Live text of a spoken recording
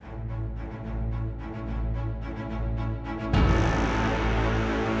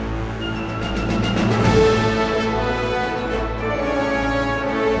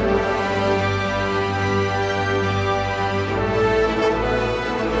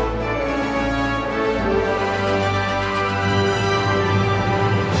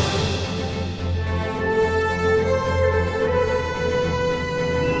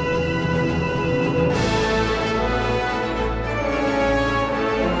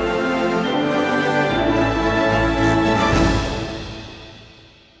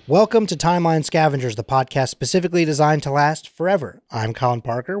Welcome to Timeline Scavengers, the podcast specifically designed to last forever. I'm Colin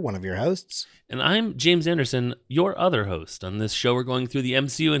Parker, one of your hosts. And I'm James Anderson, your other host. On this show, we're going through the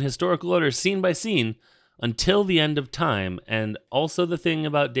MCU in historical order, scene by scene, until the end of time. And also the thing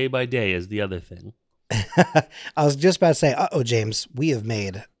about day by day is the other thing. I was just about to say, James, we've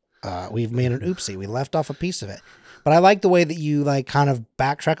made an oopsie. We left off a piece of it. But I like the way that you kind of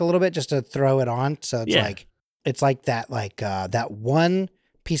backtrack a little bit just to throw it on. So it's like that one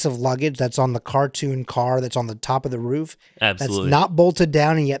piece of luggage that's on the cartoon car that's on the top of the roof. Absolutely. That's not bolted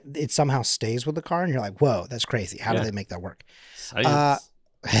down, and yet it somehow stays with the car. And you're like, whoa, that's crazy. How do they make that work?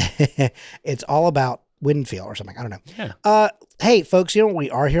 It's all about wind feel or something. I don't know. Yeah. Hey, folks, you know what we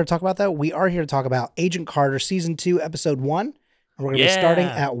are here to talk about, though? We are here to talk about Agent Carter Season 2, Episode 1. And we're going to be starting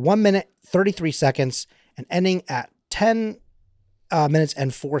at 1 minute, 33 seconds and ending at 10 minutes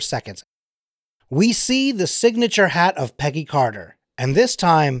and 4 seconds. We see the signature hat of Peggy Carter. And this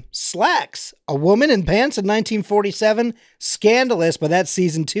time, slacks. A woman in pants in 1947? Scandalous, but that's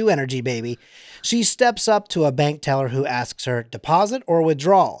Season 2 energy, baby. She steps up to a bank teller who asks her, deposit or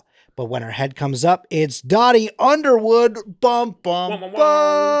withdrawal? But when her head comes up, it's Dottie Underwood. Bum, bum,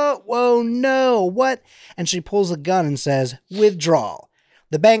 bum. Whoa, no, what? And she pulls a gun and says, withdrawal.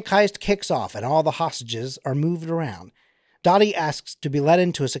 The bank heist kicks off, and all the hostages are moved around. Dottie asks to be let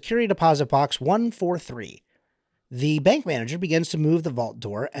into a security deposit box 143. The bank manager begins to move the vault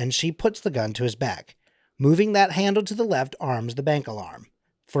door, and she puts the gun to his back. Moving that handle to the left arms the bank alarm.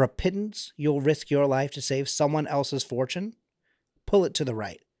 For a pittance, you'll risk your life to save someone else's fortune? Pull it to the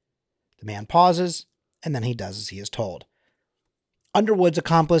right. The man pauses, and then he does as he is told. Underwood's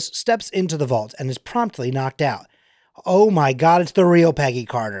accomplice steps into the vault and is promptly knocked out. Oh my God, it's the real Peggy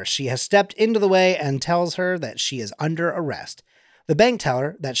Carter. She has stepped into the way and tells her that she is under arrest. The bank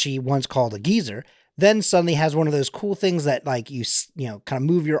teller, that she once called a geezer, then suddenly has one of those cool things that you kind of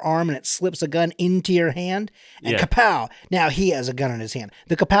move your arm and it slips a gun into your hand and kapow. Now he has a gun in his hand.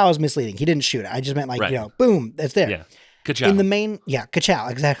 The kapow is misleading. He didn't shoot it. I just meant boom, that's there. Yeah. Ka-chow. Ka-chow,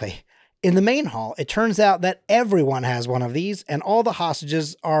 exactly. In the main hall, it turns out that everyone has one of these and all the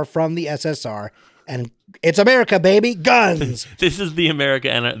hostages are from the SSR and it's America, baby. Guns. This is the America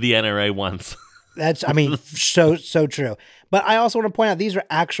the NRA wants. That's, so true. But I also want to point out these are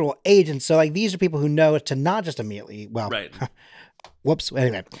actual agents. So these are people who know to not just immediately, right. Whoops.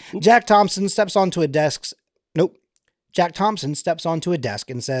 Anyway, oops. Jack Thompson steps onto a desk. Jack Thompson steps onto a desk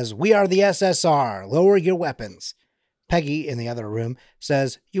and says, we are the SSR. Lower your weapons. Peggy, in the other room,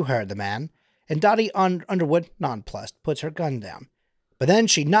 says, you heard the man. And Dottie Underwood, nonplussed, puts her gun down. But then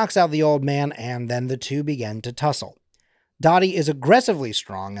she knocks out the old man, and then the two begin to tussle. Dottie is aggressively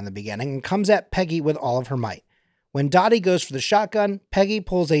strong in the beginning and comes at Peggy with all of her might. When Dottie goes for the shotgun, Peggy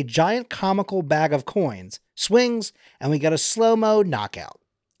pulls a giant comical bag of coins, swings, and we get a slow-mo knockout.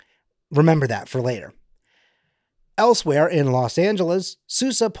 Remember that for later. Elsewhere in Los Angeles,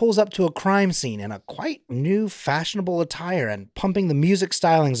 Sousa pulls up to a crime scene in a quite new fashionable attire and pumping the music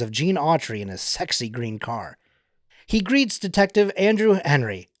stylings of Gene Autry in his sexy green car. He greets Detective Andrew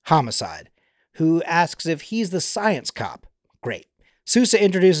Henry, homicide, who asks if he's the science cop. Great. Sousa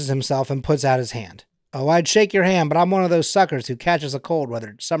introduces himself and puts out his hand. Oh, I'd shake your hand, but I'm one of those suckers who catches a cold, whether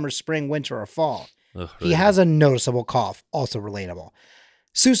it's summer, spring, winter, or fall. Ugh, He has a noticeable cough, also relatable.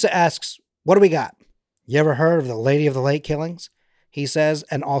 Sousa asks, what do we got? You ever heard of the Lady of the Lake killings? He says,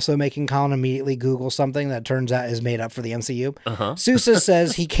 and also making Colin immediately Google something that turns out is made up for the MCU. Uh-huh. Sousa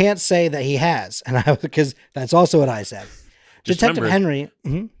says he can't say that he has, because that's also what I said. Detective Henry.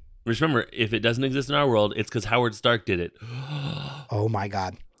 Mm-hmm. Just remember, if it doesn't exist in our world, it's because Howard Stark did it. Oh my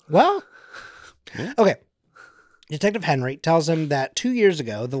God. Well, okay. Detective Henry tells him that 2 years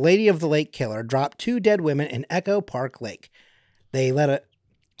ago, the Lady of the Lake killer dropped 2 dead women in Echo Park Lake. He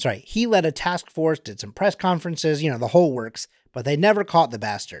led a task force, did some press conferences, the whole works, but they never caught the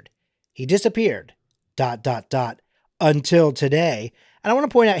bastard. He disappeared, ... until today. And I want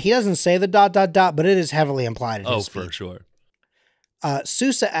to point out, he doesn't say the ... but it is heavily implied in his speech. Oh, for sure.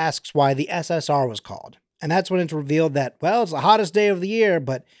 Sousa asks why the SSR was called. And that's when it's revealed that, it's the hottest day of the year,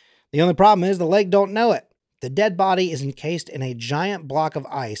 but the only problem is the lake don't know it. The dead body is encased in a giant block of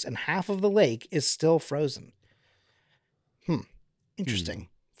ice, and half of the lake is still frozen. Interesting.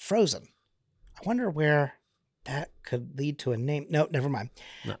 Frozen. I wonder where that could lead to a name. No, never mind.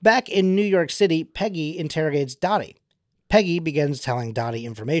 No. Back in New York City, Peggy interrogates Dottie. Peggy begins telling Dottie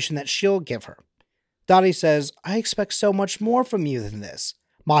information that she'll give her. Dottie says, I expect so much more from you than this,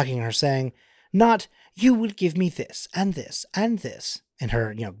 mocking her, saying, not, you will give me this, and this, and this, in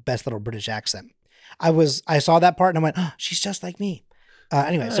her, best little British accent. I saw that part and I went, oh, she's just like me.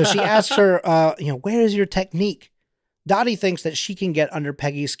 Anyway, so she asks her, where is your technique? Dottie thinks that she can get under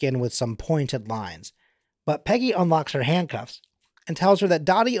Peggy's skin with some pointed lines, but Peggy unlocks her handcuffs and tells her that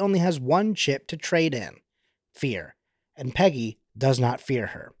Dottie only has one chip to trade in, fear, and Peggy does not fear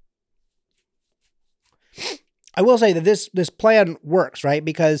her. I will say that this plan works, right?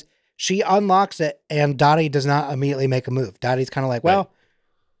 Because she unlocks it and Dottie does not immediately make a move. Dottie's kind of like, well,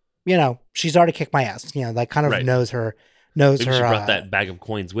 you know, she's already kicked my ass. You know, like kind of knows her. Maybe she brought that bag of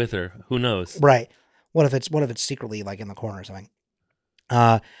coins with her. Who knows? Right. What if it's secretly like in the corner or something?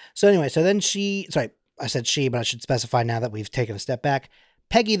 So anyway, so then I said she, but I should specify now that we've taken a step back.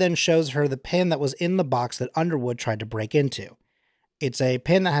 Peggy then shows her the pin that was in the box that Underwood tried to break into. It's a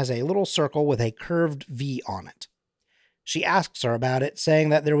pin that has a little circle with a curved V on it. She asks her about it, saying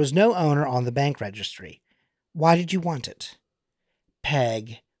that there was no owner on the bank registry. Why did you want it?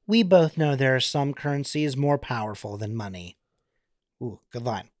 Peg, we both know there are some currencies more powerful than money. Ooh, good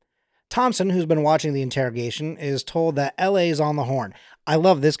line. Thompson, who's been watching the interrogation, is told that LA's on the horn. I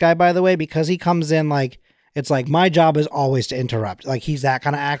love this guy, by the way, because he comes in like, it's like, my job is always to interrupt. Like, he's that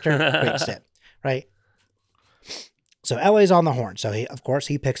kind of actor. Great sit, right? So LA's on the horn. So, of course,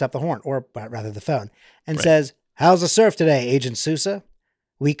 he picks up the horn, or rather the phone, and says, how's the surf today, Agent Sousa?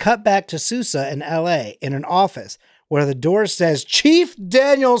 We cut back to Sousa in LA in an office where the door says, Chief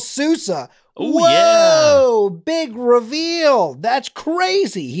Daniel Sousa. Ooh, whoa, yeah. Big reveal. That's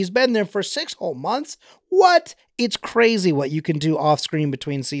crazy. He's been there for 6 whole months. What? It's crazy what you can do off screen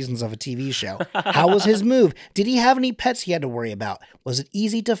between seasons of a TV show. How was his move? Did he have any pets he had to worry about? Was it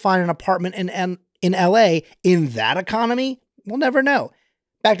easy to find an apartment in LA in that economy? We'll never know.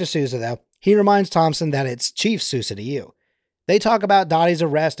 Back to Sousa, though. He reminds Thompson that it's Chief Sousa to you. They talk about Dottie's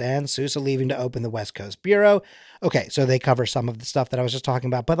arrest and Sousa leaving to open the West Coast Bureau. Okay, so they cover some of the stuff that I was just talking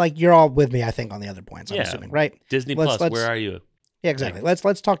about, but like you're all with me, I think, on the other points, I'm assuming, right? Disney Plus, where are you? Yeah, exactly.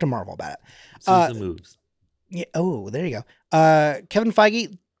 Let's talk to Marvel about it. Sousa moves. Yeah. Oh, there you go. Kevin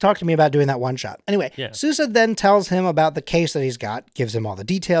Feige talked to me about doing that one shot. Anyway, Sousa then tells him about the case that he's got, gives him all the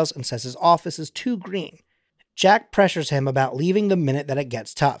details, and says his office is too green. Jack pressures him about leaving the minute that it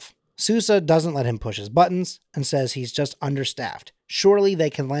gets tough. Sousa doesn't let him push his buttons and says he's just understaffed. Surely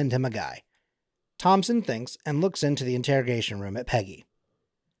they can lend him a guy. Thompson thinks and looks into the interrogation room at Peggy.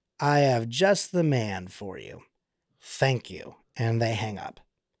 I have just the man for you. Thank you. And they hang up.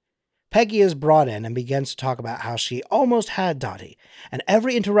 Peggy is brought in and begins to talk about how she almost had Dottie, and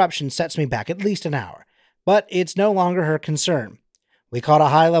every interruption sets me back at least an hour. But it's no longer her concern. We caught a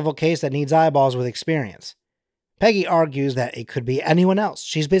high-level case that needs eyeballs with experience. Peggy argues that it could be anyone else.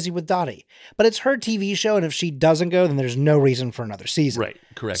 She's busy with Dottie. But it's her TV show, and if she doesn't go, then there's no reason for another season. Right,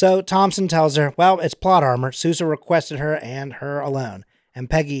 correct. So Thompson tells her, well, it's plot armor. Sousa requested her and her alone. And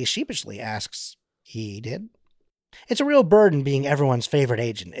Peggy sheepishly asks, he did? It's a real burden being everyone's favorite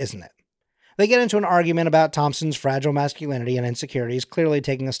agent, isn't it? They get into an argument about Thompson's fragile masculinity and insecurities, clearly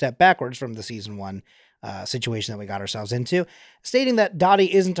taking a step backwards from the season 1 situation that we got ourselves into, stating that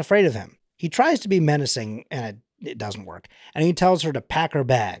Dottie isn't afraid of him. He tries to be menacing, and it doesn't work, and he tells her to pack her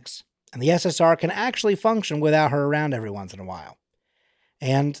bags, and the SSR can actually function without her around every once in a while.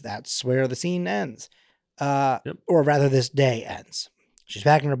 And that's where the scene ends. Or rather, this day ends. She's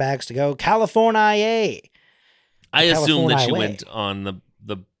packing her bags to go California. I assume that she went on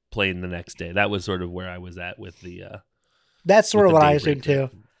the plane the next day. That was sort of where I was at with the that's sort of what I assumed too.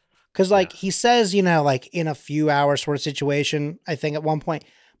 Because he says, like in a few hours sort of situation, I think at one point.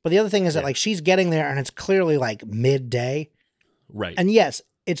 But the other thing is that like she's getting there and it's clearly like midday. Right. And yes,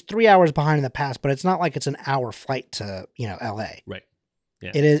 it's 3 hours behind in the past, but it's not like it's an hour flight to, LA. Right.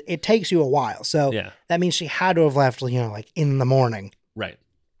 Yeah. It takes you a while. So that means she had to have left, like in the morning. Right.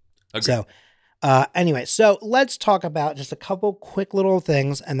 Agreed. So anyway, so let's talk about just a couple quick little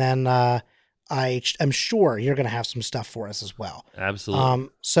things, and then I'm sure you're going to have some stuff for us as well. Absolutely.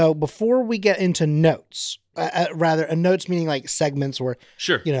 So before we get into notes, notes meaning like segments or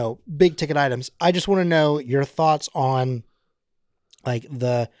big ticket items, I just want to know your thoughts on like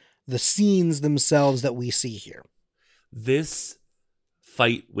the scenes themselves that we see here. This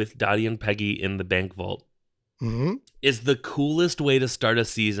fight with Dottie and Peggy in the bank vault is the coolest way to start a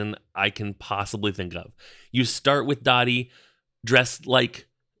season I can possibly think of. You start with Dottie dressed like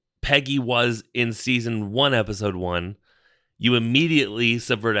Peggy was in season 1, episode 1. You immediately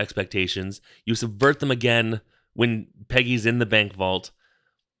subvert expectations. You subvert them again when Peggy's in the bank vault.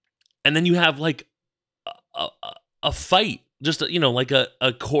 And then you have like a fight, just like a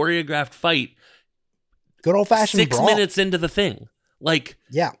choreographed fight. Good old fashioned 6 minutes into the thing. Like,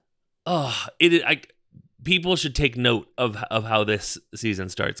 yeah. People should take note of how this season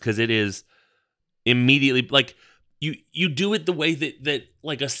starts, because it is immediately like you do it the way that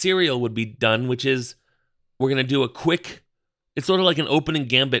like a serial would be done, which is we're going to do a quick, it's sort of like an opening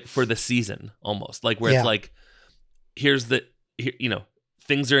gambit for the season almost. Like where it's like, here's the, you know,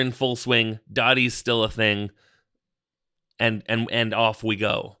 things are in full swing. Dottie's still a thing. And off we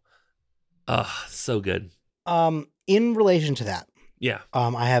go. So good. In relation to that,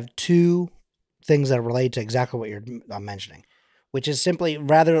 I have two things that relate to exactly what you're mentioning, which is simply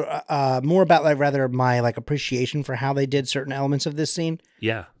rather more about like rather my like appreciation for how they did certain elements of this scene.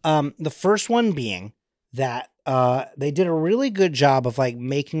 Yeah. The first one being that they did a really good job of like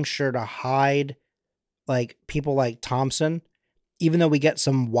making sure to hide like people like Thompson, even though we get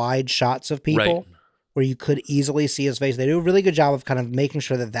some wide shots of people where you could easily see his face. They do a really good job of kind of making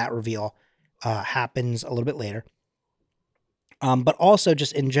sure that that reveal happens a little bit later. But also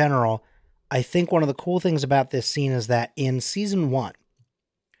just in general, I think one of the cool things about this scene is that in season 1,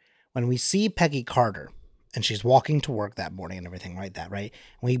 when we see Peggy Carter and she's walking to work that morning and everything like that, right?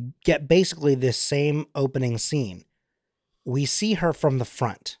 We get basically this same opening scene. We see her from the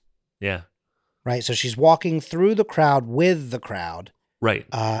front. Yeah. Right. So she's walking through the crowd with the crowd. Right.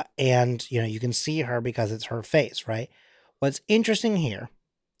 And, you know, you can see her because it's her face, right? What's interesting here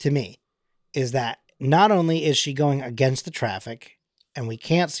to me is that not only is she going against the traffic and we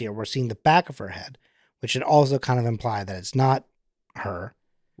can't see her, we're seeing the back of her head, which should also kind of imply that it's not her.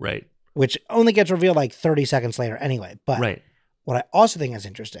 Right. Which only gets revealed like 30 seconds later anyway. But what I also think is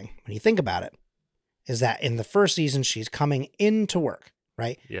interesting when you think about it is that in the first season, she's coming into work,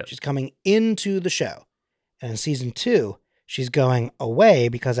 right? Yep. She's coming into the show. And in season 2, she's going away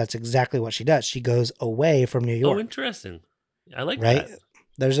because that's exactly what she does. She goes away from New York. Oh, interesting. I like that.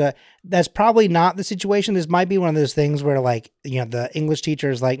 That's probably not the situation. This might be one of those things where like, you know, the English teacher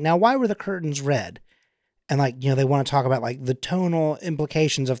is like, now why were the curtains red? And like, you know, they want to talk about like the tonal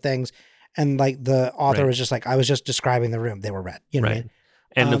implications of things. And like the author was just like, I was just describing the room. They were red. You know what I mean?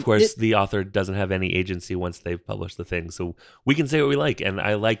 And of course, the author doesn't have any agency once they've published the thing. So we can say what we like. And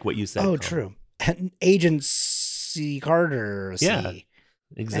I like what you said. Oh, true. Agent C. Carter. Yeah,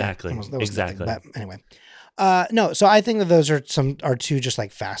 exactly. Exactly. But anyway. No, so I think that those are two just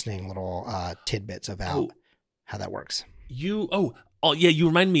like fascinating little tidbits about how that works. You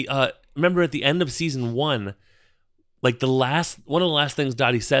remind me, remember at the end of season 1, like one of the last things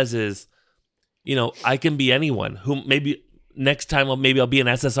Dottie says is, you know, I can be anyone who maybe next time I'll be an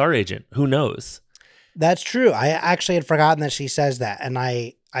SSR agent. Who knows? That's true. I actually had forgotten that she says that. And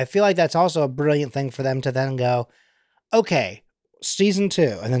I feel like that's also a brilliant thing for them to then go, okay, season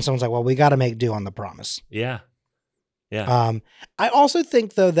 2. And then someone's like, well, we got to make do on the promise. Yeah. Yeah. I also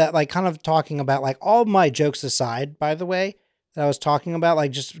think though that like kind of talking about like all my jokes aside, by the way, that I was talking about,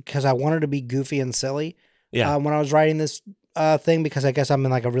 like just because I wanted to be goofy and silly. Yeah. When I was writing this thing, because I guess I'm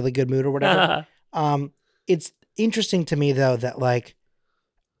in like a really good mood or whatever. It's interesting to me though that like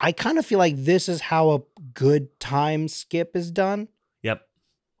I kind of feel like this is how a good time skip is done. Yep.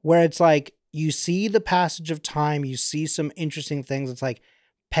 Where it's like you see the passage of time, you see some interesting things. It's like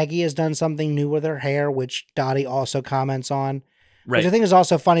Peggy has done something new with her hair, which Dottie also comments on. Right. Which I think is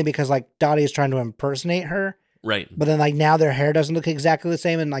also funny because like Dottie is trying to impersonate her. Right. But then like now their hair doesn't look exactly the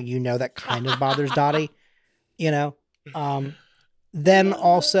same, and like that kind of bothers Dottie. You know? Then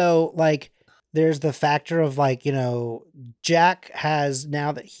also like there's the factor of like, you know, Jack has,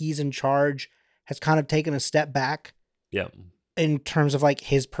 now that he's in charge, has kind of taken a step back. Yeah. In terms of like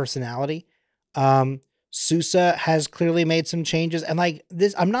his personality. Sousa has clearly made some changes, and like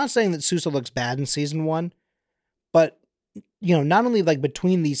this, I'm not saying that Sousa looks bad in season 1, but you know, not only like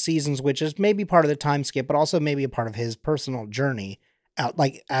between these seasons, which is maybe part of the time skip, but also maybe a part of his personal journey out,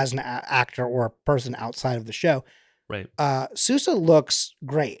 like as an actor or a person outside of the show. Right. Sousa looks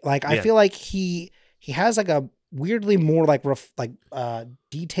great. Like I feel like he has like a weirdly more like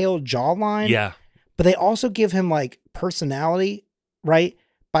detailed jawline. Yeah. But they also give him like personality, right?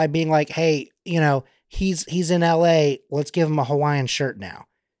 By being like, hey, you know, he's in LA. Let's give him a Hawaiian shirt now.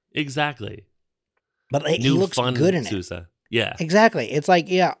 Exactly. But he looks good in Sousa. it. Yeah. Exactly. It's like,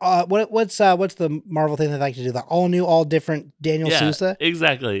 what's the Marvel thing they like to do? The all new, all different Daniel Sousa.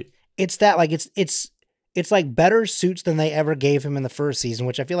 Exactly. It's that like it's like better suits than they ever gave him in the first season,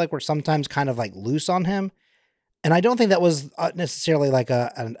 which I feel like we're sometimes kind of like loose on him. And I don't think that was necessarily like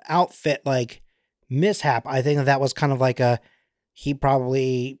an outfit like mishap. I think that was kind of like he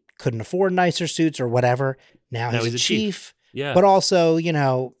probably couldn't afford nicer suits or whatever. Now he's a chief. Yeah. But also, you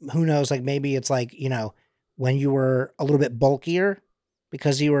know, who knows, like maybe it's like, you know, when you were a little bit bulkier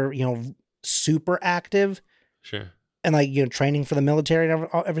because you were, you know, super active. Sure. And like, you know, training for the military and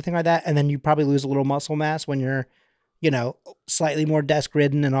everything like that. And then you probably lose a little muscle mass when you're, you know, slightly more desk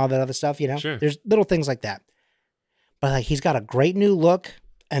ridden and all that other stuff, you know? Sure. There's little things like that. But like, he's got a great new look.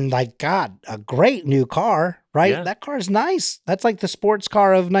 And like, God, a great new car, right? Yeah. That car is nice. That's like the sports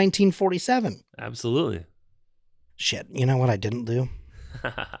car of 1947. Absolutely. Shit, you know what I didn't do?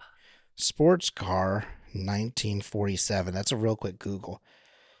 Sports car 1947. That's a real quick Google.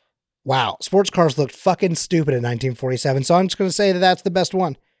 Wow, sports cars looked fucking stupid in 1947. So I'm just going to say that that's the best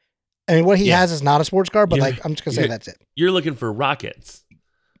one. I mean, what he has is not a sports car, but like, I'm just going to say that's it. You're looking for rockets.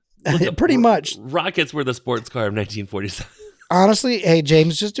 Pretty much. Rockets were the sports car of 1947. Honestly, hey,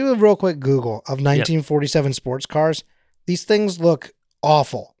 James, just do a real quick Google of 1947 sports cars. These things look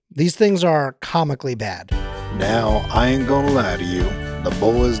awful. These things are comically bad. Now, I ain't gonna lie to you. The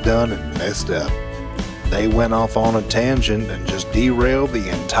boys done and messed up. They went off on a tangent and just derailed the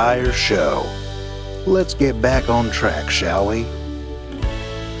entire show. Let's get back on track, shall we?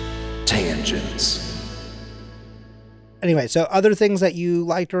 Tangents. Anyway, so other things that you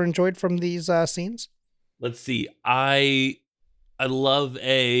liked or enjoyed from these scenes? Let's see. I love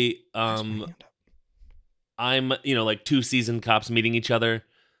I'm like two seasoned cops meeting each other,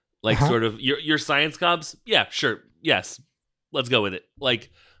 like sort of your science cops. Yeah, sure, yes, let's go with it.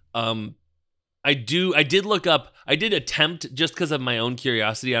 Like, I did look up. I did attempt just because of my own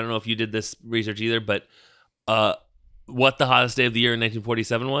curiosity. I don't know if you did this research either, but what the hottest day of the year in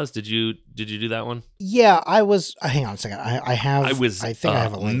 1947 was? Did you do that one? Yeah, I was. Hang on a second. I think I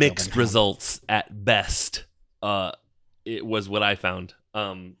have a link mixed results at best. It was what I found.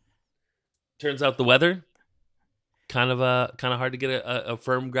 Turns out the weather kind of hard to get a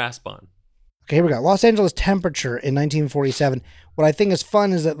firm grasp on. Okay, here we go. Los Angeles temperature in 1947. What I think is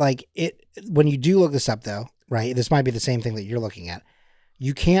fun is that like when you do look this up though, right? This might be the same thing that you're looking at.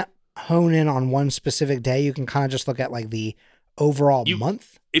 You can't hone in on one specific day. You can kind of just look at like the overall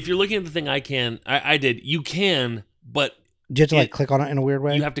month. If you're looking at the thing I did, you can, but do you have to like click on it in a weird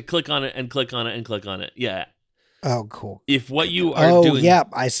way? You have to click on it and click on it and click on it. Yeah. Oh, cool. If what you are doing. Oh, yeah,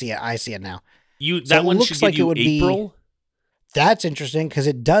 I see it now. That one should give you April. That's interesting because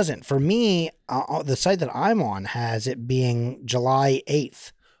it doesn't. For me, the site that I'm on has it being July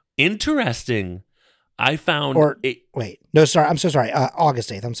 8th. Interesting. I found... Wait. No, sorry. I'm so sorry.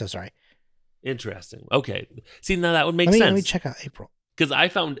 August 8th. I'm so sorry. Interesting. Okay. See, now that would make sense. Let me check out April. Because I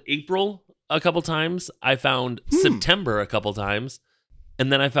found April a couple times. I found September a couple times. And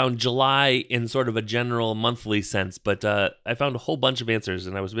then I found July in sort of a general monthly sense. But I found a whole bunch of answers,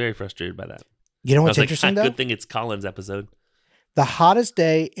 and I was very frustrated by that. You know what's interesting, though? Good thing it's Colin's episode. The hottest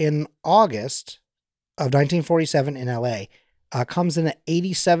day in August of 1947 in LA comes in at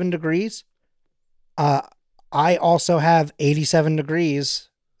 87 degrees. I also have 87 degrees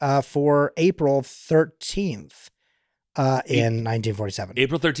for April 13th in 1947.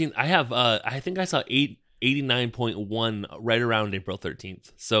 April 13th. I have, I think I saw 89.1 right around April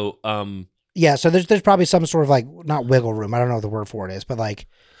 13th. So, yeah, so there's probably some sort of like, not wiggle room. I don't know what the word for it is, but like,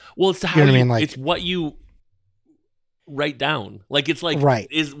 well, it's how you know what I mean? Like, it's what you write down. Like, it's like, right.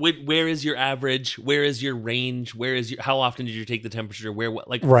 Where is your average? Where is your range? How often did you take the temperature?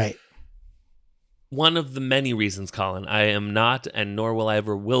 Right. One of the many reasons, Colin, I am not, and nor will I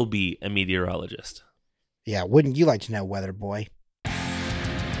ever will be, a meteorologist. Yeah, wouldn't you like to know, weather boy?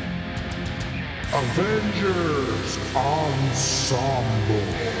 Avengers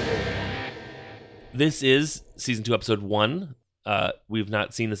Ensemble. This is season 2, episode 1. We've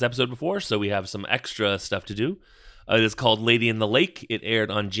not seen this episode before, so we have some extra stuff to do. It is called Lady in the Lake. It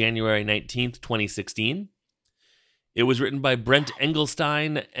aired on January 19th, 2016. It was written by Brent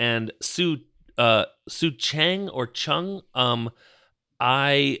Engelstein and Sue Chang or Chung.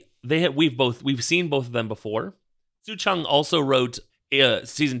 We've seen both of them before. Sue Chung also wrote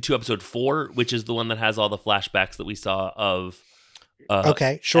season 2, episode 4, which is the one that has all the flashbacks that we saw of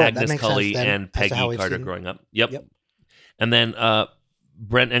okay, sure, Agnes Cully and Peggy Carter growing up. Yep. And then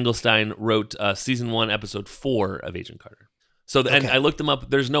Brent Engelstein wrote season 1, episode 4 of Agent Carter. So, and I looked them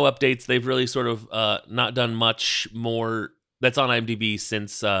up. There's no updates. They've really sort of not done much more. That's on IMDb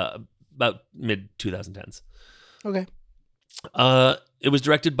since about mid-2010s. Okay. It was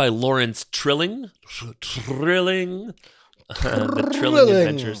directed by Lawrence Trilling. The Trilling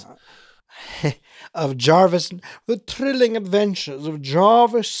Adventures. Of Jarvis, the thrilling adventures of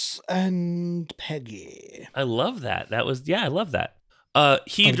Jarvis and Peggy. I love that. I love that.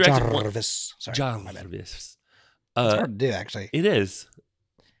 He directed Jarvis. Jarvis. It's hard to do, actually. It is.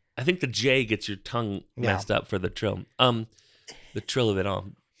 I think the J gets your tongue messed up for the trill. The trill of it all.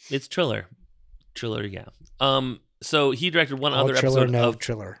 It's Triller. Yeah. So he directed one other episode of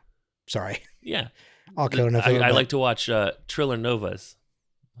Triller. Sorry. Yeah. All Killer Nova. I like to watch Triller Novas.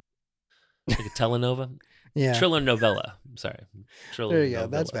 Like a telenova? Yeah. Triller novella. Sorry. There you go.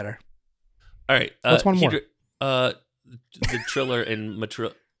 That's better. All right. What's one more? the Triller and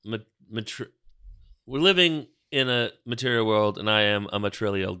we're living in a material world, and I am a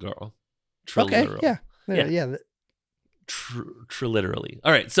material girl. Okay, yeah. Literally.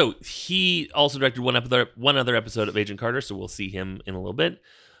 All right, so he also directed one other episode of Agent Carter, so we'll see him in a little bit.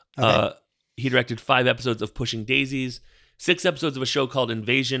 Okay. He directed 5 episodes of Pushing Daisies, 6 episodes of a show called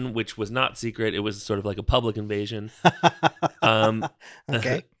Invasion, which was not secret. It was sort of like a public invasion.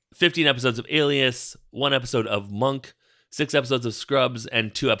 Okay. 15 episodes of Alias, 1 episode of Monk, 6 episodes of Scrubs,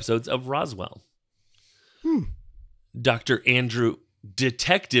 and 2 episodes of Roswell.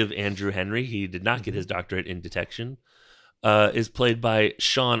 Detective Andrew Henry, he did not get his doctorate in detection, is played by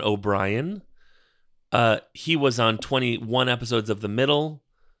Sean O'Brien. He was on 21 episodes of The Middle,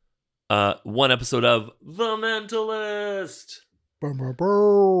 1 episode of The Mentalist.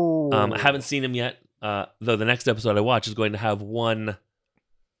 I haven't seen him yet, though the next episode I watch is going to have one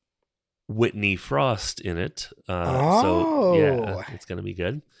Whitney Frost in it. So yeah, it's going to be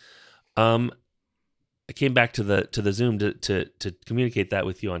good. I came back to the Zoom to communicate that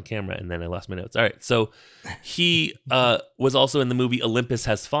with you on camera, and then I lost my notes. All right, so he was also in the movie Olympus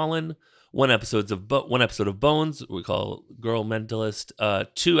Has Fallen, 1 episode of Bones, we call Girl Mentalist,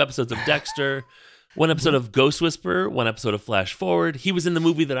 2 episodes of Dexter, 1 episode of Ghost Whisperer, 1 episode of Flash Forward. He was in the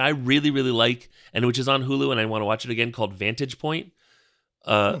movie that I really, really like, and which is on Hulu, and I want to watch it again, called Vantage Point.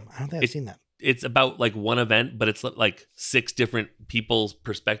 I don't think I've seen that. It's about like one event, but it's like 6 different people's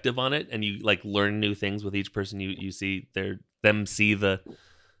perspective on it, and you like learn new things with each person you see them see the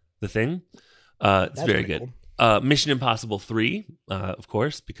thing. It's That's very pretty good. cool. Mission Impossible 3, of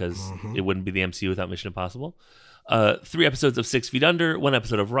course, because it wouldn't be the MCU without Mission Impossible. 3 episodes of 6 Feet Under, 1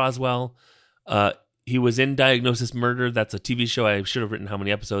 episode of Roswell. He was in Diagnosis Murder. That's a TV show. I should have written how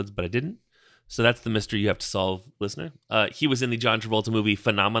many episodes, but I didn't. So that's the mystery you have to solve, listener. He was in the John Travolta movie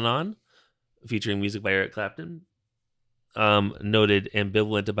Phenomenon, featuring music by Eric Clapton. Noted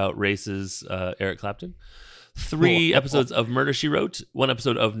ambivalent about races, Eric Clapton. 3 episodes of Murder, She Wrote, 1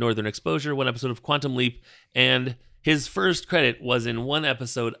 episode of Northern Exposure, 1 episode of Quantum Leap, and his first credit was in 1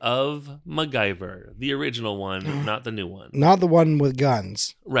 episode of MacGyver, the original one, not the new one. Not the one with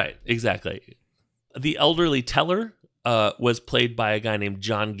guns. Right, exactly. The elderly teller was played by a guy named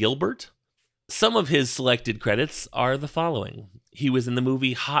John Gilbert. Some of his selected credits are the following. He was in the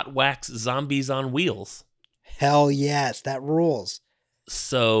movie Hot Wax Zombies on Wheels. Hell yes, that rules.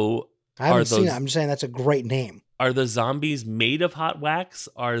 So I haven't seen it. I'm just saying that's a great name. Are the zombies made of hot wax?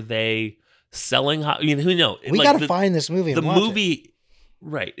 Are they selling hot? I mean, who knows? We got to find this movie. The movie,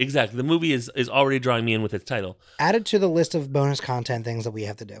 right? Exactly. The movie is already drawing me in with its title. Add it to the list of bonus content things that we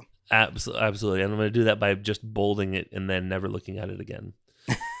have to do. Absolutely, and I'm going to do that by just bolding it and then never looking at it again.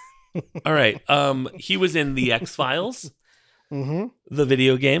 All right. He was in The X-Files. The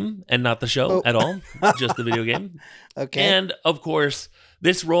video game, and not the show at all, just the video game. Okay. And of course,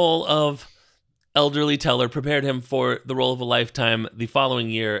 this role of elderly teller prepared him for the role of a lifetime the following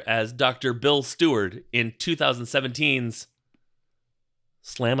year as Dr. Bill Stewart in 2017's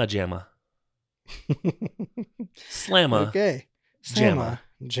Slamma Jamma. Slamma. Okay.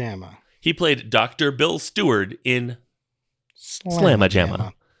 Jamma. He played Dr. Bill Stewart in Slamma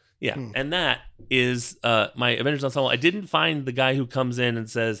Jamma. Yeah, and that is my Avengers Ensemble. I didn't find the guy who comes in and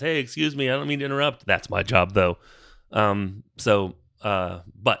says, "Hey, excuse me, I don't mean to interrupt." That's my job, though. But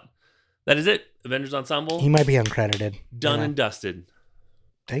that is it. Avengers Ensemble. He might be uncredited. Done and dusted.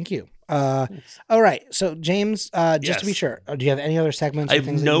 Thank you. All right. So, James, just to be sure, do you have any other segments? I have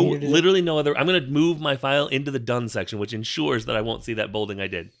literally no other. I'm going to move my file into the done section, which ensures that I won't see that bolding I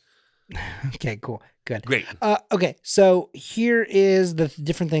did. Okay, cool. Good. Great. Okay, so here is the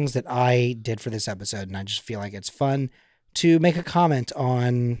different things that I did for this episode, and I just feel like it's fun to make a comment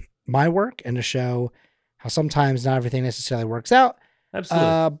on my work and to show how sometimes not everything necessarily works out.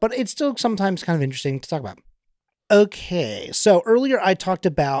 Absolutely. But it's still sometimes kind of interesting to talk about. Okay, so earlier I talked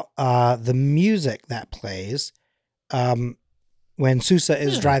about the music that plays when Sousa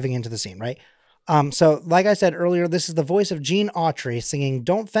is driving into the scene, right? So like I said earlier, this is the voice of Gene Autry singing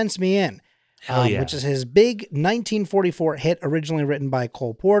Don't Fence Me In, which is his big 1944 hit originally written by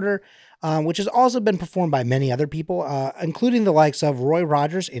Cole Porter, which has also been performed by many other people, including the likes of Roy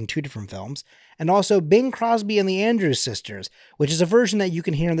Rogers in 2 different films, and also Bing Crosby and the Andrews Sisters, which is a version that you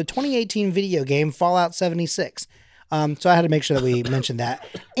can hear in the 2018 video game Fallout 76. So I had to make sure that we mentioned that.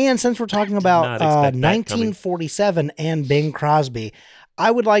 And since we're talking about 1947 and Bing Crosby,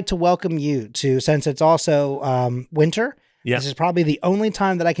 I would like to welcome you to, since it's also winter, this is probably the only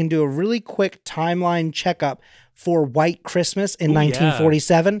time that I can do a really quick timeline checkup for White Christmas in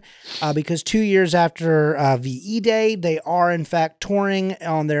 1947, because 2 years after VE Day, they are in fact touring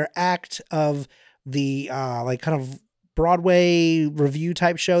on their act of the kind of Broadway review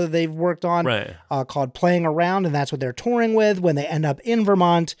type show that they've worked on Right. Called Playing Around, and that's what they're touring with when they end up in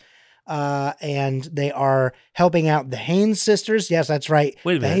Vermont. And they are helping out the Haynes sisters. Yes, that's right.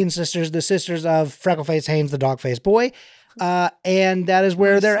 Wait a the minute. Haynes sisters, the sisters of Freckleface Haynes, the dog-faced boy. And that is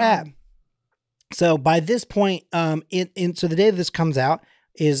where they're at. So by this point, so the day this comes out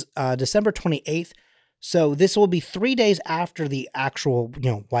is December 28th. So this will be 3 days after the actual,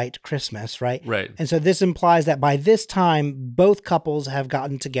 White Christmas, right? Right. And so this implies that by this time, both couples have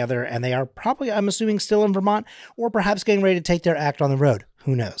gotten together and they are probably, I'm assuming, still in Vermont or perhaps getting ready to take their act on the road.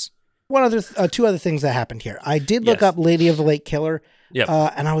 Who knows? Two other things that happened here. I did look up Lady of the Lake Killer. Yep.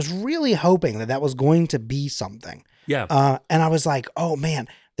 And I was really hoping that was going to be something. Yeah. And I was like, oh man,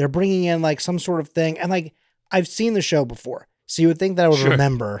 they're bringing in like some sort of thing. And like, I've seen the show before. So you would think that I would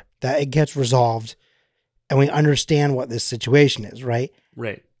remember that it gets resolved and we understand what this situation is, right?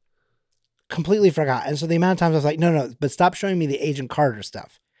 Right. Completely forgot. And so the amount of times I was like, no, but stop showing me the Agent Carter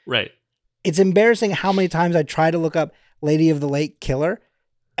stuff. Right. It's embarrassing how many times I try to look up Lady of the Lake Killer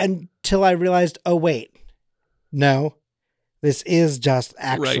until I realized, oh, wait, no, this is just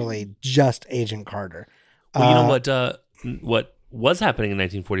actually just Agent Carter. Well, you know what was happening in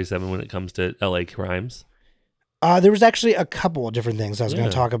 1947 when it comes to LA crimes? There was actually a couple of different things I was going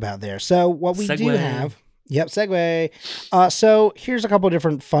to talk about there. So what we do have, segue. So here's a couple of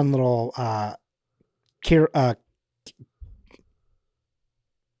different fun little, let's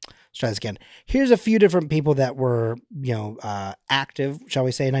try this again. Here's a few different people that were, active, shall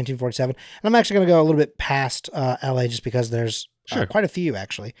we say, in 1947. And I'm actually going to go a little bit past LA just because there's quite a few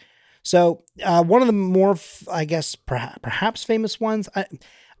actually. So one of the more, I guess, perhaps famous ones,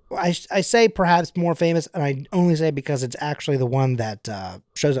 I say perhaps more famous, and I only say because it's actually the one that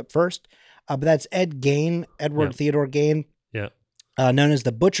shows up first. But that's Ed Gain, Edward Theodore Gain, known as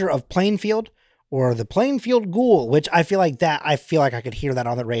the Butcher of Plainfield, or the Plainfield Ghoul, which I feel like I could hear that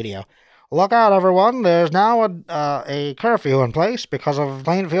on the radio. Look out, everyone! There's now a curfew in place because of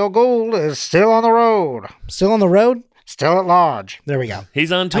Plainfield Ghoul is still on the road. Still on the road? Still at large. There we go.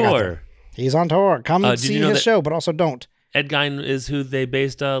 He's on tour. He's on tour. Come and see his show, but also don't. Ed Gein is who they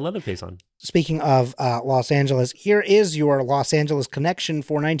based Leatherface on. Speaking of Los Angeles, here is your Los Angeles connection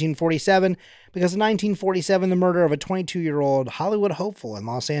for 1947. Because in 1947, the murder of a 22-year-old Hollywood hopeful in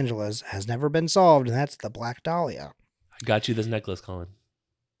Los Angeles has never been solved, and that's the Black Dahlia. I got you this necklace, Colin.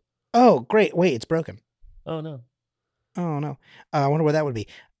 Oh, great. Wait, it's broken. Oh, no. I wonder what that would be.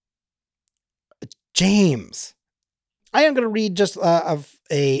 James. I am going to read just of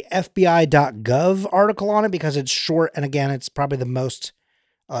a FBI.gov article on it because it's short. And again, it's probably the most,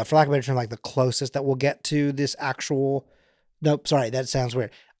 for lack of a better term, like the closest that we'll get to this actual, nope, sorry, that sounds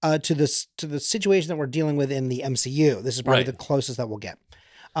weird. To the situation that we're dealing with in the MCU. This is probably the closest that we'll get.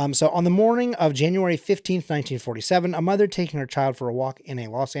 So on the morning of January 15th, 1947, a mother taking her child for a walk in a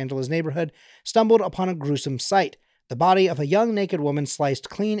Los Angeles neighborhood stumbled upon a gruesome sight. The body of a young naked woman sliced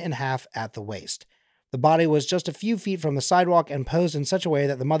clean in half at the waist. The body was just a few feet from the sidewalk and posed in such a way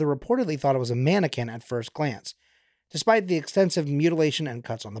that the mother reportedly thought it was a mannequin at first glance. Despite the extensive mutilation and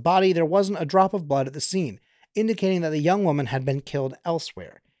cuts on the body, there wasn't a drop of blood at the scene, indicating that the young woman had been killed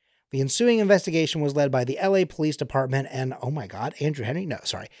elsewhere. The ensuing investigation was led by the LA Police Department and, oh my God, Andrew Henry? No,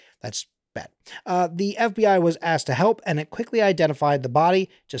 sorry, that's bad. The FBI was asked to help, and it quickly identified the body,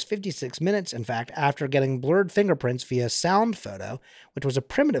 just 56 minutes, in fact, after getting blurred fingerprints via sound photo, which was a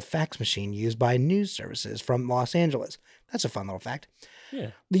primitive fax machine used by news services from Los Angeles. That's a fun little fact.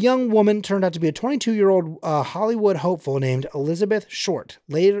 Yeah. The young woman turned out to be a 22-year-old Hollywood hopeful named Elizabeth Short,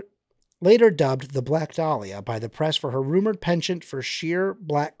 later dubbed the Black Dahlia by the press for her rumored penchant for sheer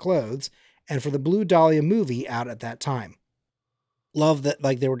black clothes and for the Blue Dahlia movie out at that time. Love that,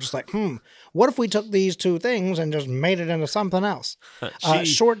 like, they were just like, what if we took these two things and just made it into something else?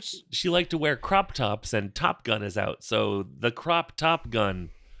 Shorts. She liked to wear crop tops, and Top Gun is out, so the crop top gun.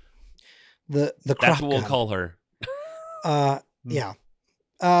 The crop That's what we'll gun. call her. Yeah.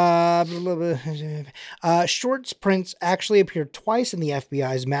 Short's prints actually appeared twice in the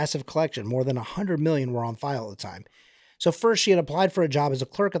FBI's massive collection. More than 100 million were on file at the time. So first, she had applied for a job as a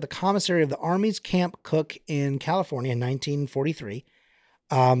clerk at the commissary of the Army's Camp Cook in California in 1943.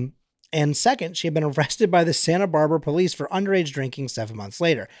 And second, she had been arrested by the Santa Barbara police for underage drinking 7 months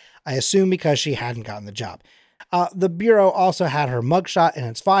later. I assume because she hadn't gotten the job. The Bureau also had her mugshot in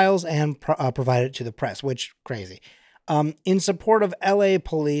its files and provided it to the press, which, crazy. In support of LA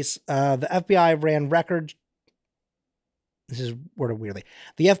police, the FBI ran record. This is worded weirdly.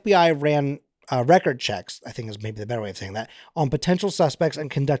 The FBI ran record checks, I think is maybe the better way of saying that, on potential suspects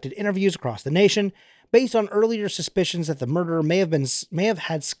and conducted interviews across the nation based on earlier suspicions that the murderer may have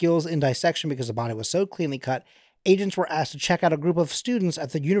had skills in dissection because the body was so cleanly cut agents were asked to check out a group of students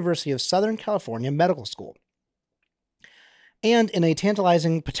at the University of Southern California Medical School. And in a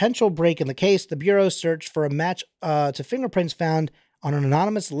tantalizing potential break in the case, the Bureau searched for a match to fingerprints found on an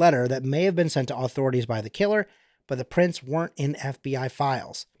anonymous letter that may have been sent to authorities by the killer, but the prints weren't in FBI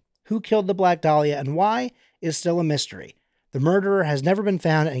files. Who killed the Black Dahlia and why is still a mystery. The murderer has never been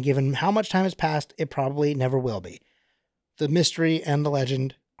found, and given how much time has passed, it probably never will be. The mystery and the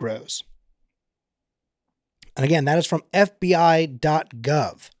legend grows. And again, that is from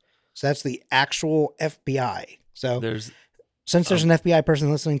FBI.gov. So that's the actual FBI. So since there's an FBI person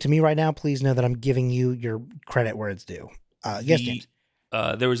listening to me right now, please know that I'm giving you your credit where it's due. Yes, James.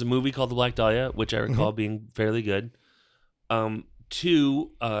 There was a movie called The Black Dahlia, which I recall being fairly good.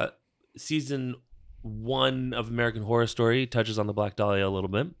 2, season 1 of American Horror Story touches on the Black Dahlia a little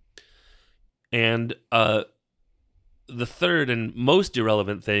bit. And the third and most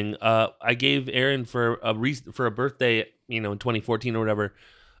irrelevant thing, I gave Aaron for a birthday, in 2014 or whatever,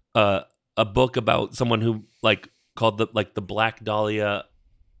 a book about someone who called the Black Dahlia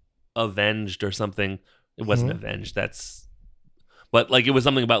Avenged or something. It wasn't avenged. But it was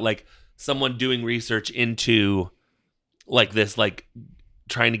something about someone doing research into this,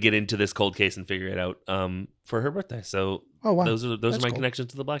 trying to get into this cold case and figure it out for her birthday. So wow. those are my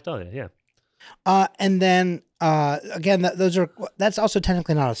connections to the Black Dahlia. Yeah. And then again, that's also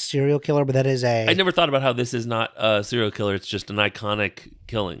technically not a serial killer, but that is I never thought about how this is not a serial killer. It's just an iconic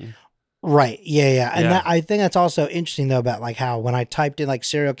killing. Right. Yeah. And I think that's also interesting though about how when I typed in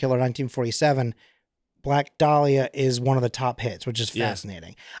serial killer 1947, Black Dahlia is one of the top hits, which is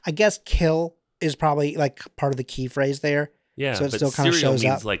fascinating. I guess kill is probably part of the key phrase there. Yeah, so it still kind of shows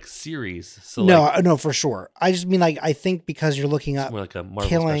means up. Series. So no, for sure. I just mean I think because you're looking up more a Marvel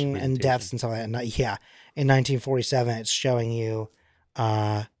killing and deaths and stuff like that. And in 1947, it's showing you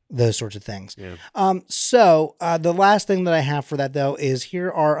those sorts of things. Yeah. So the last thing that I have for that though is here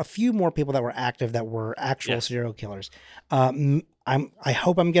are a few more people that were active that were actual serial killers. I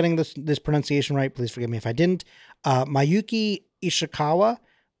hope I'm getting this pronunciation right. Please forgive me if I didn't. Mayuki Ishikawa,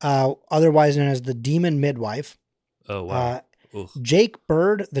 otherwise known as the Demon Midwife. Oh, wow. Jake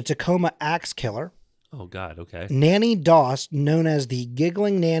Bird, the Tacoma Axe Killer. Oh, God. Okay. Nanny Doss, known as the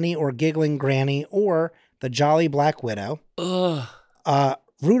Giggling Nanny or Giggling Granny or the Jolly Black Widow.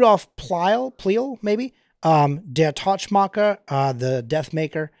 Rudolph Pleal, maybe. Der Totschmacher, the Death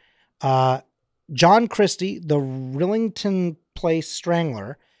Maker. John Christie, the Rillington Place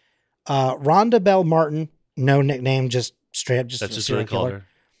Strangler. Rhonda Bell Martin, no nickname, just straight up, just that's a just serial what I called killer. her.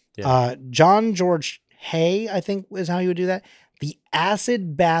 Yeah. John George Hay, I think is how you would do that. The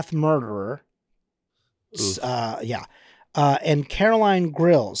Acid Bath Murderer. And Caroline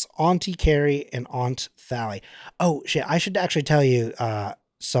Grills, Auntie Carrie and Aunt Thally. Oh shit! I should actually tell you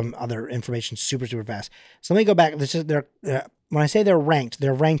some other information super fast. So let me go back. This is when I say they're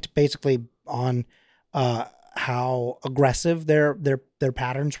ranked basically on how aggressive their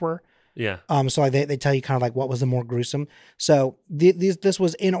patterns were. Yeah. So they tell you kind of what was the more gruesome. So this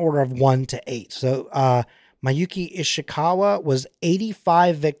was in order of 1 to 8. So Mayuki Ishikawa was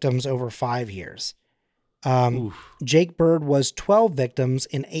 85 victims over 5 years. Jake Bird was 12 victims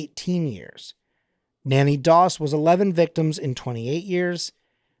in 18 years. Nanny Doss was 11 victims in 28 years.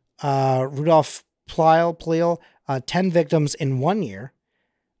 Rudolph Pleal, 10 victims in 1 year.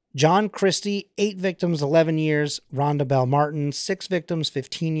 John Christie, 8 victims, 11 years. Rhonda Bell Martin, 6 victims,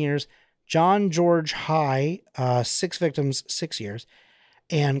 15 years. John George High, 6 victims, 6 years.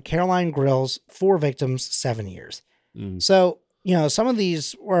 And Caroline Grills, 4 victims, 7 years. So, some of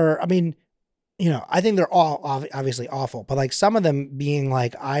these were, I think they're all obviously awful, but some of them being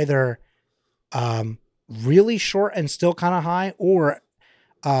either really short and still kind of high, or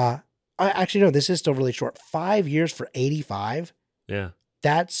this is still really short. 5 years for 85. Yeah.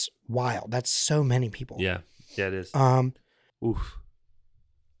 That's wild. That's so many people. Yeah. Yeah, it is. Oof.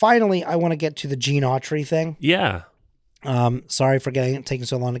 Finally, I want to get to the Gene Autry thing. Yeah. Sorry for taking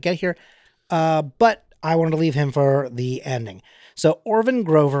so long to get here. But I wanted to leave him for the ending. So Orvin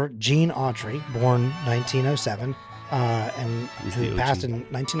Grover Gene Autry, born 1907, and who passed in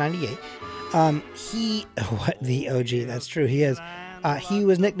 1998. The OG, that's true. He is. He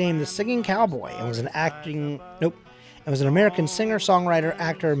was nicknamed the Singing Cowboy and was an American singer, songwriter,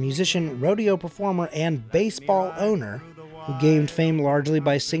 actor, musician, rodeo performer, and baseball owner who gained fame largely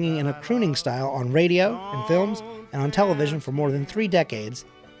by singing in a crooning style on radio and films and on television for more than 3 decades,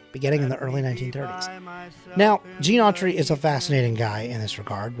 beginning in the early 1930s. Now, Gene Autry is a fascinating guy in this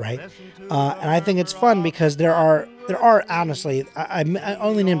regard, right? And I think it's fun because there are honestly, I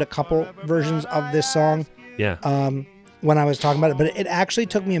only named a couple versions of this song. Yeah. When I was talking about it, but it actually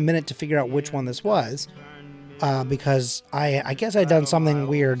took me a minute to figure out which one this was. because I guess I'd done something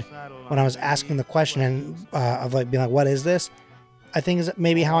weird when I was asking the question and of like being like, what is this? I think is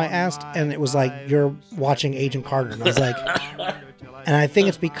maybe how I asked, and it was like, you're watching Agent Carter, and I was like, and I think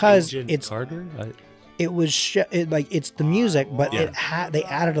it's because Agent Carter? it was it's the music, but they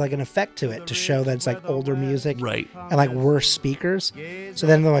added like an effect to it to show that it's like older music, right, and like worse speakers. So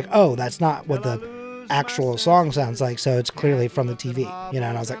then they're like, oh, that's not what the actual song sounds like, so it's clearly from the TV, And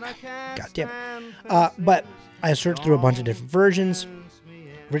I was like, God damn it. But I searched through a bunch of different versions.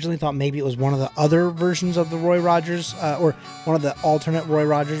 Originally thought maybe it was one of the other versions of the Roy Rogers, or one of the alternate Roy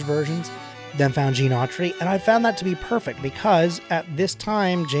Rogers versions. Then found Gene Autry, and I found that to be perfect because at this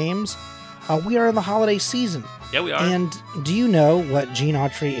time, James, we are in the holiday season. Yeah, we are. And do you know what Gene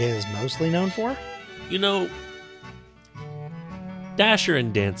Autry is mostly known for? Dasher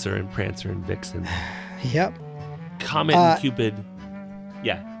and Dancer and Prancer and Vixen. Yep. Comet and Cupid.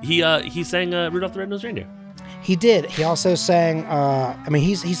 Yeah, he sang Rudolph the Red-Nosed Reindeer. He did. He also sang.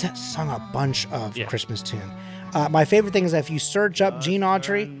 He's sung a bunch of Christmas tunes. My favorite thing is that if you search up Gene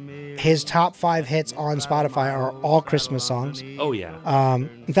Autry, his top 5 hits on Spotify are all Christmas songs. Oh yeah.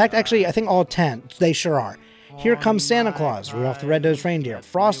 In fact, actually, I think all 10. They sure are. Here Comes Santa Claus, Rudolph the Red-Nosed Reindeer,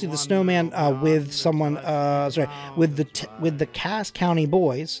 Frosty the Snowman with the Cass County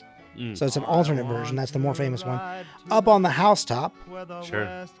Boys. So it's an alternate version. That's the more famous one. Up on the Housetop.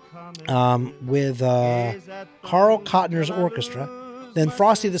 Sure. With Carl Cottner's orchestra. Then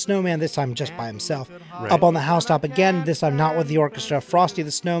Frosty the Snowman, this time just by himself. Right. Up on the Housetop again, this time not with the orchestra. Frosty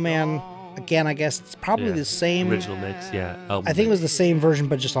the Snowman, again, I guess it's probably the same. Original mix, yeah. I think it was the same version,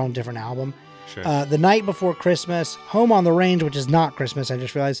 but just on a different album. Sure. The Night Before Christmas, Home on the Range, which is not Christmas, I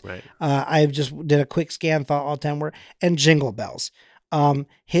just realized. Right. I just did a quick scan, thought all 10 were, and Jingle Bells.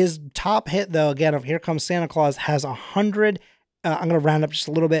 His top hit, though, again, of Here Comes Santa Claus, has 100. I'm going to round up just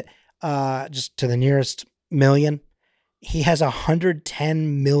a little bit, just to the nearest million. He has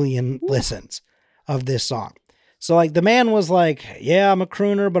 110 million listens of this song. So, like, the man was like, yeah, I'm a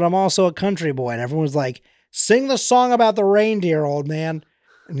crooner, but I'm also a country boy. And everyone was like, sing the song about the reindeer, old man.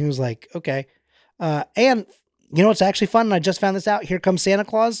 And he was like, okay. And you know what's actually fun? And I just found this out. Here Comes Santa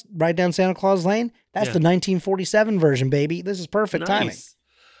Claus, right down Santa Claus Lane. That's the 1947 version, baby. This is perfect timing.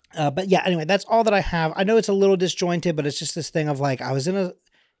 But yeah, anyway, that's all that I have. I know it's a little disjointed, but it's just this thing of like, I was in a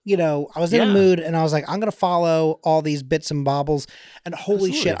mood and I was like, I'm going to follow all these bits and bobbles, and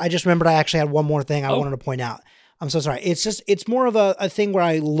holy shit. I just remembered I actually had one more thing I wanted to point out. I'm so sorry. It's more of a thing where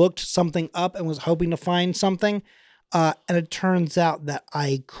I looked something up and was hoping to find something. And it turns out that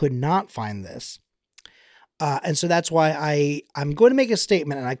I could not find this. And so that's why I'm going to make a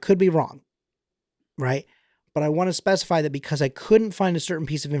statement, and I could be wrong. Right. But I want to specify that because I couldn't find a certain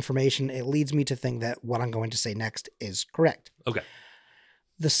piece of information, it leads me to think that what I'm going to say next is correct. Okay.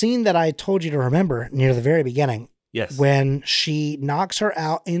 The scene that I told you to remember near the very beginning. Yes. When she knocks her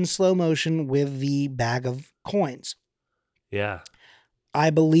out in slow motion with the bag of coins. Yeah. I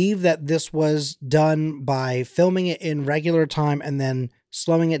believe that this was done by filming it in regular time and then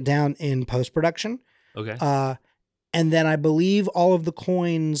slowing it down in post-production. Okay. And then I believe all of the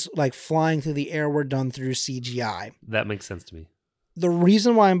coins like flying through the air were done through CGI. That makes sense to me. The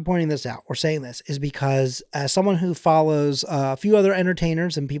reason why I'm pointing this out or saying this is because as someone who follows a few other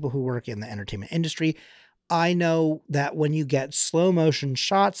entertainers and people who work in the entertainment industry, I know that when you get slow motion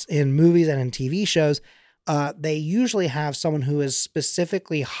shots in movies and in TV shows, they usually have someone who is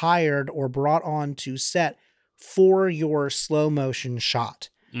specifically hired or brought on to set for your slow motion shot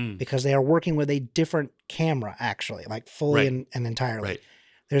because they are working with a different camera, actually, like fully and entirely.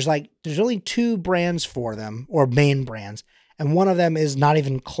 Right. There's only 2 brands for them, or main brands, and one of them is not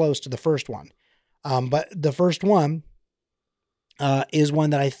even close to the first one. But the first one is one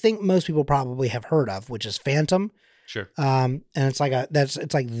that I think most people probably have heard of, which is Phantom. Sure. And it's like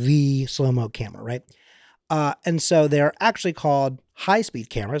the slow-mo camera, right? And so they're actually called high-speed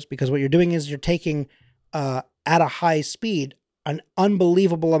cameras because what you're doing is you're taking at a high speed an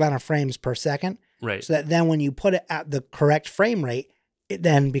unbelievable amount of frames per second. Right. So that then when you put it at the correct frame rate, it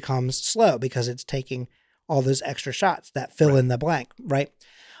then becomes slow because it's taking all those extra shots that fill in the blank, right?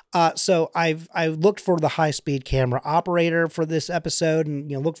 So I've looked for the high-speed camera operator for this episode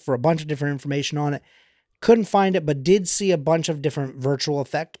and looked for a bunch of different information on it. Couldn't find it, but did see a bunch of different virtual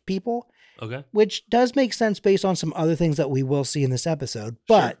effect people. Okay. Which does make sense based on some other things that we will see in this episode.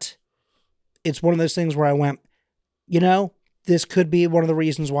 But it's one of those things where I went, this could be one of the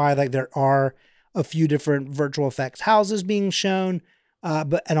reasons why there are a few different virtual effects houses being shown,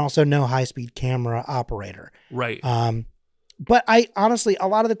 and also no high-speed camera operator. Right. But I honestly, a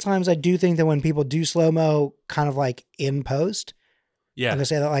lot of the times I do think that when people do slow-mo kind of like in post, I'm going to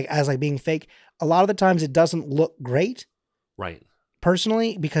say that as being fake, a lot of the times it doesn't look great. Right.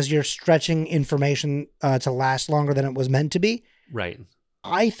 Personally, because you're stretching information to last longer than it was meant to be. Right.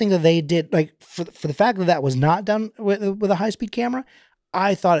 I think that they did, like, for the fact that that was not done with a high-speed camera,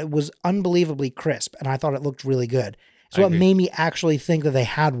 I thought it was unbelievably crisp, and I thought it looked really good. So it made me actually think that they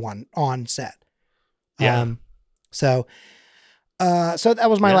had one on set. Yeah. So that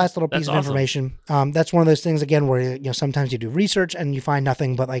was my last little piece of information. That's one of those things, again, where, sometimes you do research and you find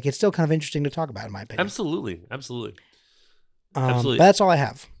nothing, but like, it's still kind of interesting to talk about, in my opinion. Absolutely. But that's all I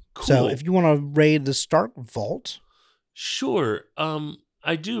have. Cool. So if you want to raid the Stark Vault. Sure.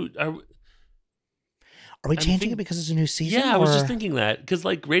 I do. Are we changing it because it's a new season? Yeah, I was just thinking that, because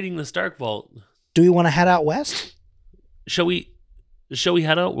like raiding the Stark Vault. Do we want to head out west? Shall we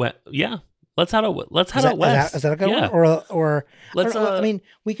head out west? Yeah. Let's head out. Let's head out west. Is that a good one? Or let's. I mean,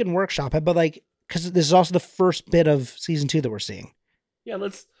 we can workshop it, but like, because this is also the first bit of season 2 that we're seeing. Yeah.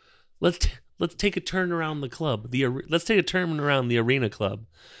 Let's take a turn around the club. Let's take a turn around the arena club.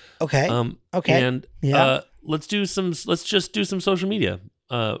 Okay. Okay. And let's just do some social media.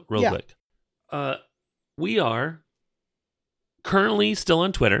 Real quick. We are currently still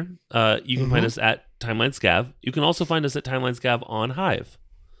on Twitter. You can find us at Timeline Scav. You can also find us at Timeline Scav on Hive.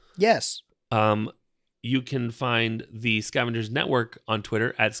 Yes. You can find the Scavengers Network on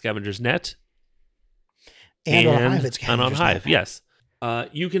Twitter at ScavengersNet. And on Hive, it's Scavengers on Hive, yes.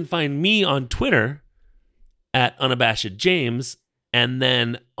 You can find me on Twitter at Unabashed James, and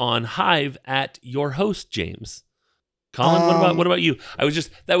then on Hive at your host James. Colin, what about you? I was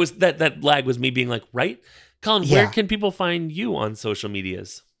just that lag was me being like, right? Colin, where can people find you on social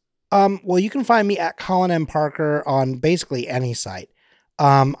medias? Well, you can find me at Colin M. Parker on basically any site.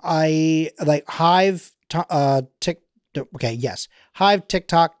 I like Hive, Hive, TikTok,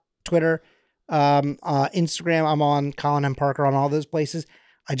 Twitter, Instagram. I'm on Colin M. Parker on all those places.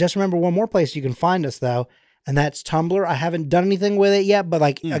 I just remember one more place you can find us though, and that's Tumblr. I haven't done anything with it yet, but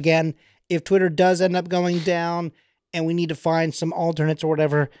like, again, if Twitter does end up going down and we need to find some alternates or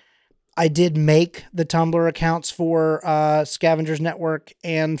whatever, I did make the Tumblr accounts for Scavengers Network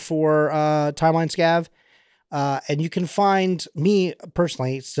and for Timeline Scav. And you can find me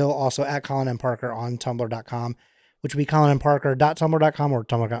personally still also at Colin M. Parker on tumblr.com, which would be colinmparker.tumblr.com or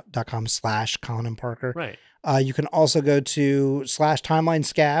tumblr.com/Colin M. Parker. Right. You can also go to /Timeline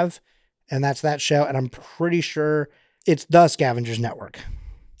Scav, and that's that show. And I'm pretty sure it's the Scavengers Network.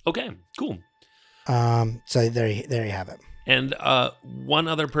 Okay, cool. So there you have it. And one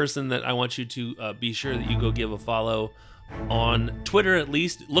other person that I want you to be sure that you go give a follow on Twitter, at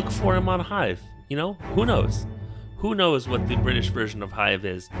least. Look for him on Hive. Who knows? Who knows what the British version of Hive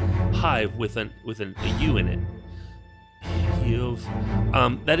is? Hive with a U in it.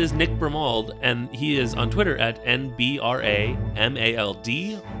 That is Nick Bramald, and he is on Twitter at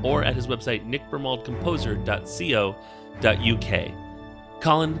NBRAMALD or at his website nickbramaldcomposer.co.uk.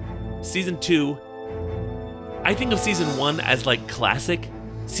 Colin, season 2. I think of season 1 as like classic.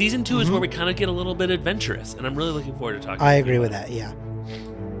 Season 2 is where we kind of get a little bit adventurous, and I'm really looking forward to talking. I agree with that. Yeah.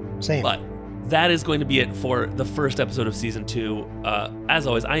 Same. But that is going to be it for the first episode of season 2. As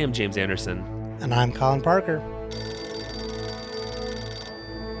always, I am James Anderson, and I'm Colin Parker.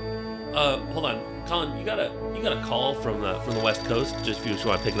 Hold on, Colin. You got a call from the West Coast. Just if you just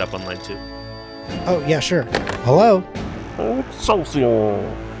want to pick it up on line 2. Oh yeah, sure. Hello.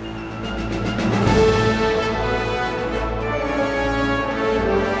 Excelsior.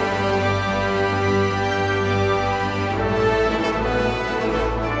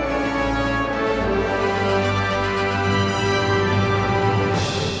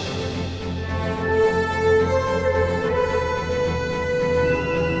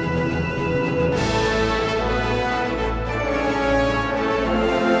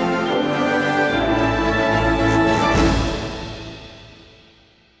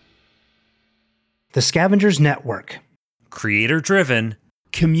 The Scavengers Network. Creator-driven,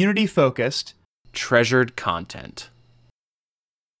 community-focused, treasured content.